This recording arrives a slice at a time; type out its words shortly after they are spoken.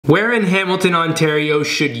Where in Hamilton, Ontario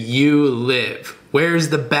should you live? Where's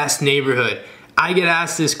the best neighborhood? I get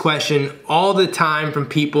asked this question all the time from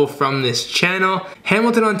people from this channel.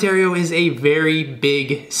 Hamilton, Ontario is a very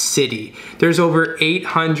big city. There's over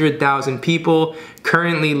 800,000 people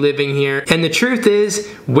currently living here. And the truth is,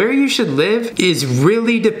 where you should live is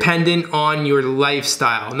really dependent on your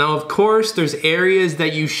lifestyle. Now, of course, there's areas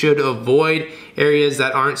that you should avoid, areas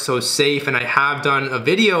that aren't so safe, and I have done a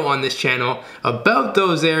video on this channel about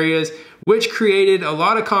those areas, which created a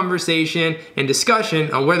lot of conversation and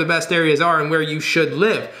discussion on where the best areas are and where you should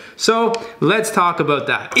live. So let's talk about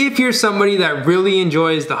that. If you're somebody that really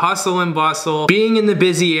enjoys the hustle and bustle, being in the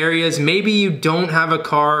busy areas, maybe you don't have a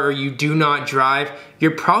car or you do not drive,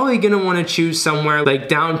 you're probably gonna wanna choose somewhere like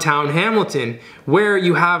downtown Hamilton, where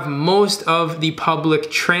you have most of the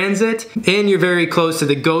public transit and you're very close to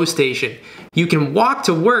the GO station. You can walk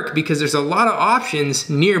to work because there's a lot of options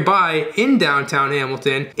nearby in downtown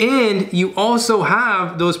Hamilton, and you also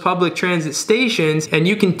have those public transit stations, and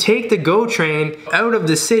you can take the GO train out of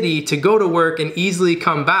the city to go to work and easily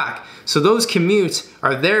come back. So those commutes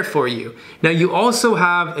are there for you. Now you also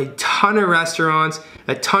have a ton of restaurants,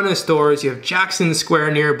 a ton of stores, you have Jackson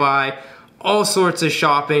Square nearby, all sorts of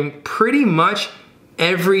shopping, pretty much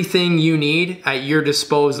everything you need at your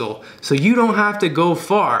disposal. So you don't have to go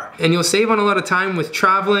far. And you'll save on a lot of time with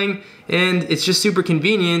traveling, and it's just super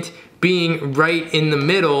convenient being right in the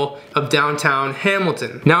middle of downtown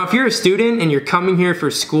Hamilton. Now, if you're a student and you're coming here for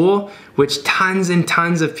school, which tons and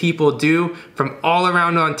tons of people do from all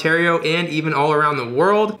around Ontario and even all around the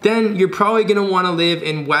world, then you're probably gonna wanna live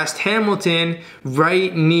in West Hamilton,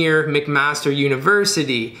 right near McMaster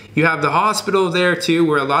University. You have the hospital there too,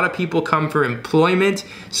 where a lot of people come for employment.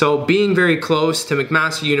 So being very close to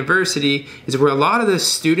McMaster University is where a lot of the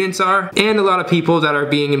students are and a lot of people that are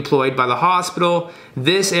being employed by the hospital.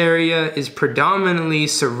 This area is predominantly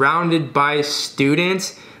surrounded by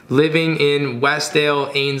students living in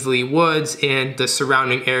Westdale, Ainsley Woods, and the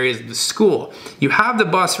surrounding areas of the school. You have the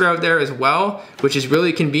bus route there as well, which is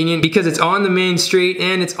really convenient because it's on the main street,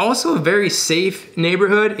 and it's also a very safe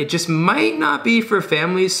neighborhood. It just might not be for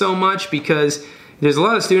families so much because there's a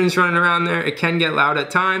lot of students running around there. It can get loud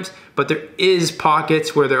at times, but there is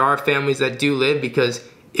pockets where there are families that do live because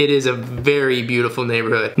it is a very beautiful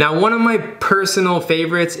neighborhood. Now, one of my personal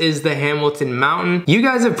favorites is the Hamilton Mountain. You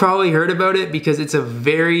guys have probably heard about it because it's a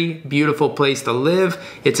very beautiful place to live.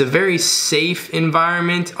 It's a very safe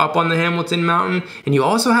environment up on the Hamilton Mountain, and you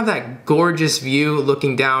also have that gorgeous view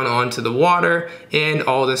looking down onto the water and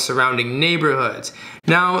all the surrounding neighborhoods.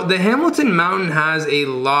 Now, the Hamilton Mountain has a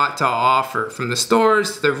lot to offer, from the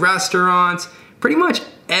stores to the restaurants, pretty much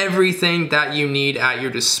everything that you need at your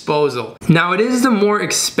disposal. Now, it is the more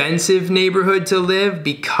expensive neighborhood to live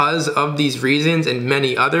because of these reasons and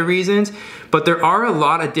many other reasons, but there are a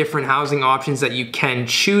lot of different housing options that you can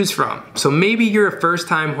choose from. So maybe you're a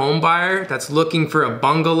first-time home buyer that's looking for a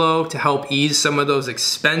bungalow to help ease some of those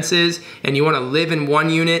expenses, and you want to live in one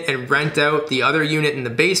unit and rent out the other unit in the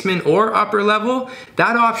basement or upper level.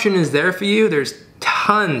 That option is there for you. There's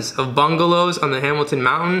tons of bungalows on the Hamilton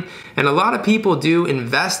Mountain, and a lot of people do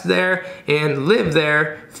invest there and live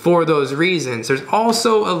there for those reasons. There's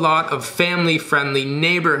also a lot of family-friendly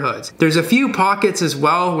neighborhoods. There's a few pockets as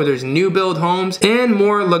well where there's new build homes and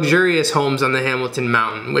more luxurious homes on the Hamilton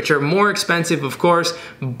Mountain, which are more expensive, of course,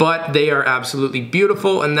 but they are absolutely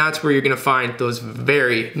beautiful, and that's where you're gonna find those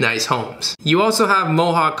very nice homes. You also have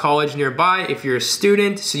Mohawk College nearby if you're a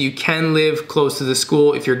student, so you can live close to the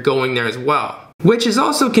school if you're going there as well, which is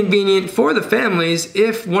also convenient for the families.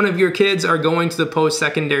 If one of your kids are going to the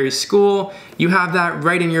post-secondary school, you have that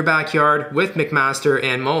right in your backyard with McMaster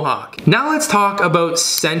and Mohawk. Now let's talk about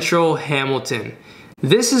Central Hamilton.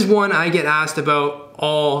 This is one I get asked about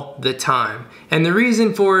all the time. And the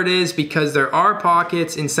reason for it is because there are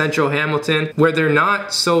pockets in Central Hamilton where they're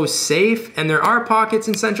not so safe, and there are pockets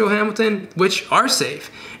in Central Hamilton which are safe.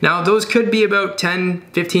 Now, those could be about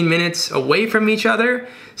 10-15 minutes away from each other.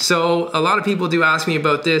 So a lot of people do ask me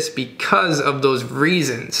about this because of those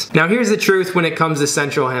reasons. Now, here's the truth when it comes to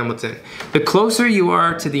Central Hamilton. The closer you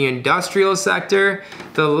are to the industrial sector,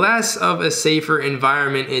 the less of a safer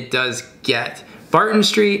environment it does get. Barton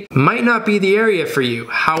Street might not be the area for you.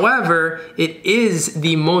 However, it is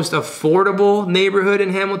the most affordable neighborhood in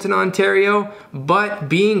Hamilton, Ontario, but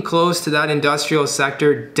being close to that industrial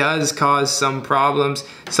sector does cause some problems,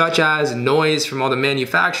 such as noise from all the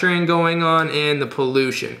manufacturing going on and the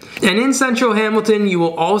pollution. And in Central Hamilton, you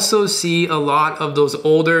will also see a lot of those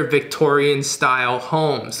older Victorian style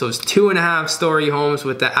homes, those 2.5-story homes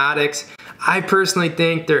with the attics. I personally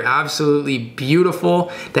think they're absolutely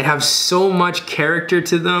beautiful. They have so much character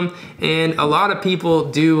to them, and a lot of people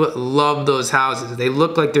do love those houses. They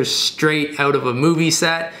look like they're straight out of a movie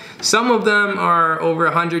set. Some of them are over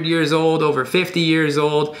 100 years old, over 50 years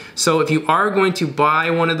old. So if you are going to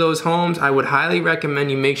buy one of those homes, I would highly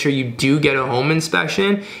recommend you make sure you do get a home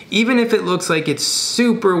inspection, even if it looks like it's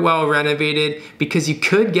super well renovated, because you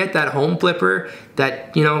could get that home flipper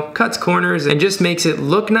that, you know, cuts corners and just makes it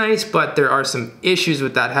look nice, but there are some issues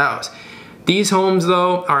with that house. These homes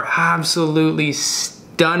though are absolutely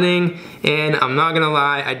stunning, and I'm not gonna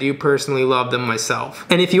lie, I do personally love them myself.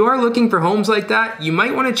 And if you are looking for homes like that, you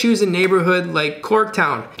might wanna choose a neighborhood like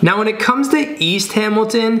Corktown. Now when it comes to East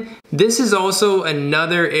Hamilton, this is also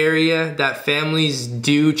another area that families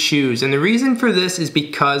do choose. And the reason for this is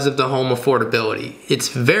because of the home affordability. It's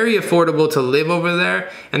very affordable to live over there,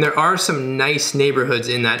 and there are some nice neighborhoods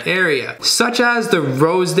in that area, such as the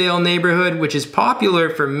Rosedale neighborhood, which is popular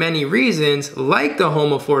for many reasons, like the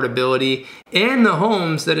home affordability and the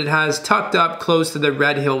homes that it has tucked up close to the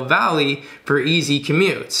Red Hill Valley for easy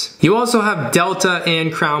commutes. You also have Delta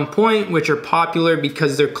and Crown Point, which are popular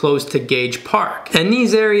because they're close to Gage Park. And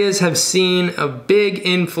these areas have seen a big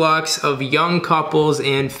influx of young couples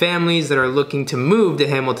and families that are looking to move to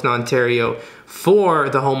Hamilton, Ontario for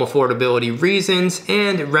the home affordability reasons,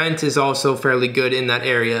 and rent is also fairly good in that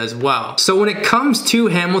area as well. So when it comes to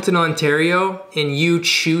Hamilton, Ontario, and you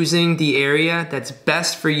choosing the area that's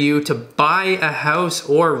best for you to buy a house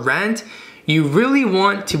or rent, you really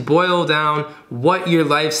want to boil down what your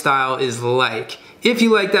lifestyle is like. If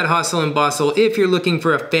you like that hustle and bustle, if you're looking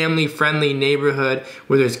for a family-friendly neighborhood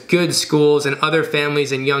where there's good schools and other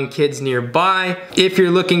families and young kids nearby, if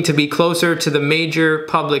you're looking to be closer to the major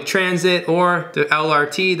public transit or the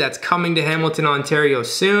LRT that's coming to Hamilton, Ontario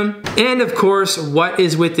soon, and of course, what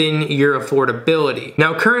is within your affordability.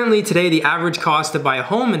 Now, currently today, the average cost to buy a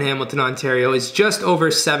home in Hamilton, Ontario is just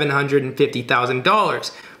over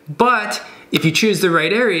 $750,000. But if you choose the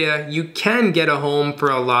right area, you can get a home for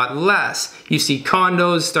a lot less. You see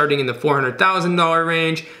condos starting in the $400,000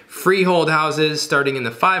 range, freehold houses starting in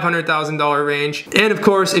the $500,000 range. And of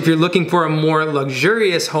course, if you're looking for a more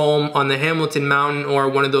luxurious home on the Hamilton Mountain or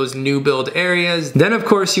one of those new build areas, then of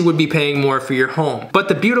course you would be paying more for your home. But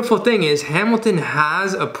the beautiful thing is Hamilton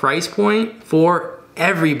has a price point for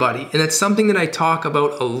everybody, and that's something that I talk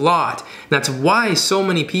about a lot. That's why so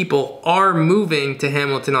many people are moving to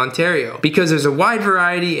Hamilton, Ontario, because there's a wide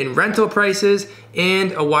variety in rental prices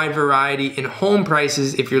and a wide variety in home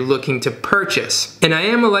prices if you're looking to purchase. And I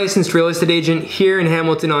am a licensed real estate agent here in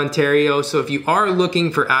Hamilton, Ontario, so if you are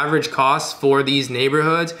looking for average costs for these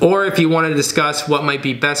neighborhoods, or if you want to discuss what might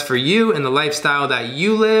be best for you and the lifestyle that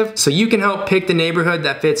you live, so you can help pick the neighborhood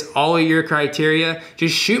that fits all of your criteria,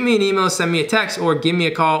 just shoot me an email, send me a text, or give me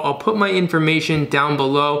a call. I'll put my information down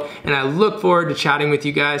below, and I look forward to chatting with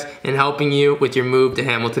you guys and helping you with your move to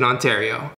Hamilton, Ontario.